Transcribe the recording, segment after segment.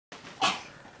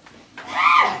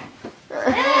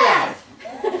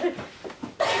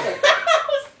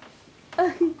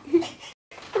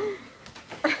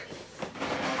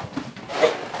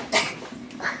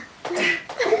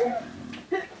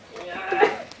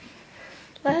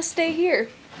Last day here.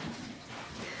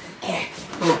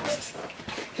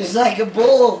 Just like a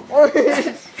bull.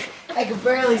 I can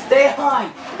barely stay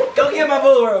on. Go get my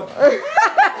bull rope.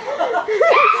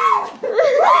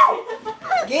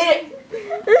 Get it.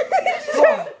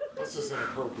 This is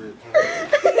inappropriate.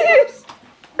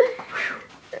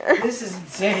 This is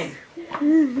insane.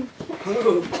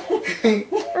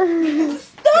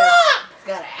 Stop! It's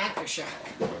got an aftershock.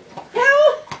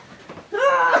 Help!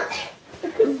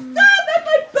 Stop at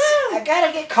my back! I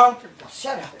gotta get comfortable.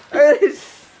 Shut up.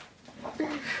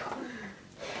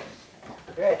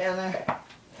 Right down there.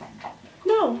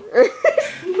 No.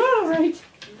 Not alright.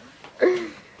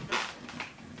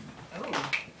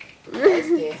 Oh. That's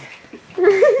dead.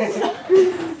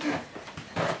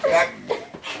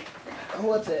 Oh,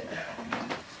 what's it?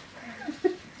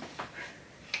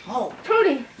 Oh.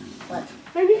 Brodi. What?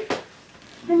 I need up.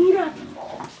 I need up.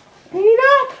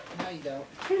 No, you don't.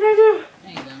 What did I do? No,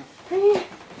 you don't.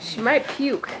 She might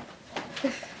puke.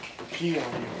 Pee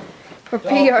on you. Or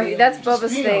pee on you. That's Just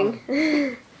Bubba's pee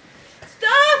thing.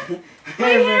 Stop! My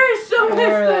hair is so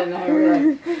Remember that messed night we're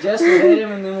like, just hit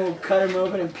him and then we'll cut him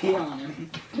open and pee on him.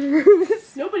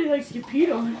 Nobody likes to get peed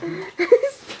on.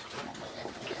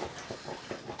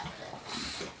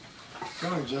 Go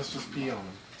on, Jess, just pee on him.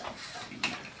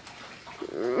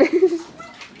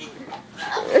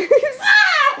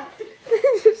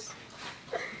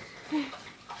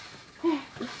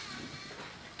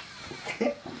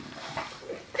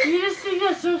 You just think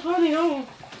that's so funny, oh.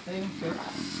 I can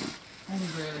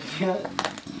barely feel it.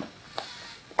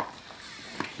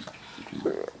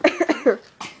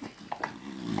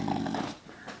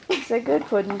 Is that good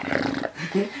pudding?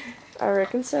 I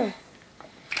reckon so.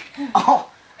 Oh!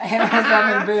 I hit myself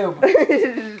in the boob.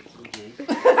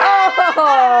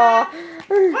 Oh!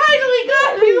 Finally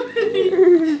got me!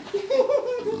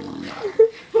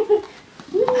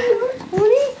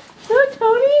 Tony? No,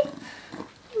 Tony?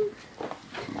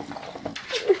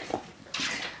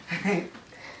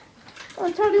 Oh,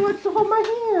 Tony wants to hold my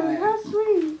hand. How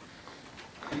sweet.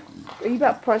 Are you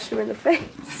about to punch him in the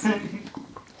face?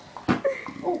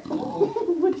 Oh,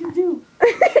 what'd you do?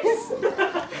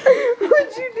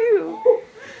 What'd you do?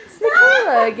 It's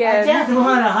Nicola I again. just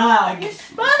want a hug. You're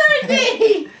smothering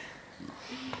me!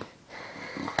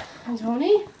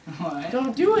 Tony, What?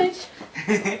 don't do it.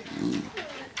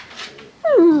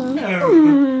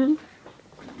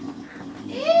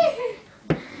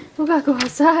 We gotta go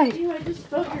outside. Ew, I just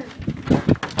felt your...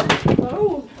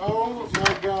 Oh. Oh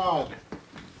my God.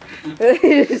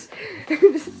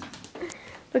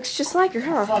 Looks just like her,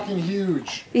 huh? Fucking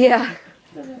huge. Yeah.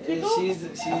 Yeah, she's a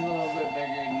little bit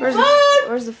bigger.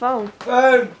 Where's the phone?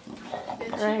 Phone!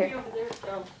 Right here.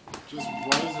 Just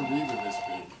why isn't Reba this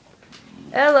big?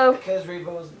 Hello. Because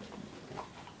Reba was...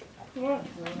 What?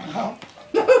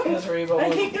 Because Reba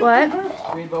was...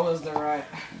 What? Reba was the right.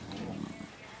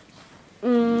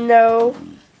 No.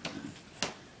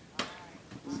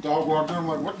 This dog walked in, I'm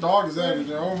like, what dog is that? He's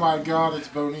like, oh my God, it's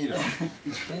Bonita.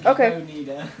 Okay.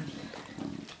 Bonita.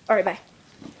 Alright, bye.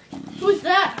 Who's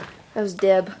that? That was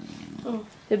Deb. Oh.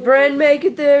 Did Bren make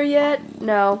it there yet?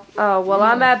 No. Oh, well,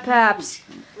 I'm at Pap's.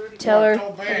 Tell her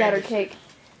I got her cake.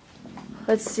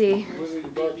 Let's see. Was it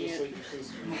your butt just like your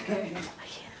sister?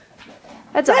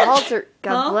 That's a halter.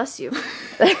 God Huh? bless you.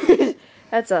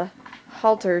 That's a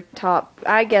halter top.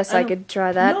 I guess I could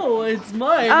try that. No, it's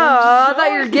mine. Oh, I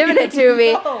thought you were giving it to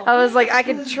me. No. I was like, I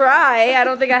could try. I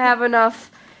don't think I have enough,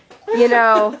 you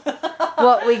know,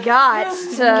 what we got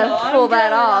to pull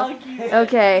that off.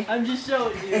 Okay. I'm just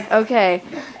showing you. Okay.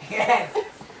 Yes.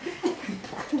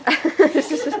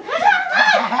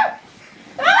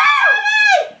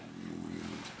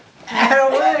 I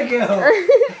don't want to go.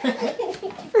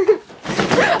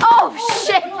 Oh,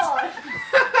 shit!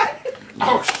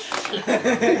 Oh shit.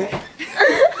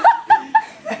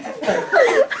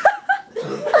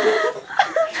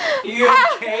 You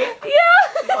okay?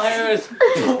 Yeah! Mine was...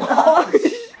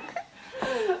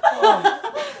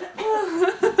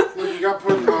 Well, you got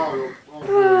put in all.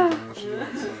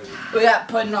 We got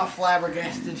pudding off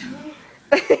flabbergasted.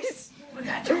 We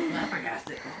got your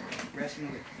flabbergasted. Rest me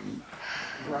with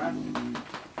Brod.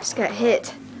 Just got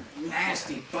hit.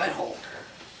 Nasty butthole.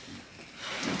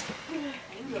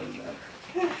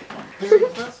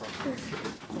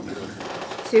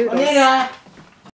 Toodles. Bonita!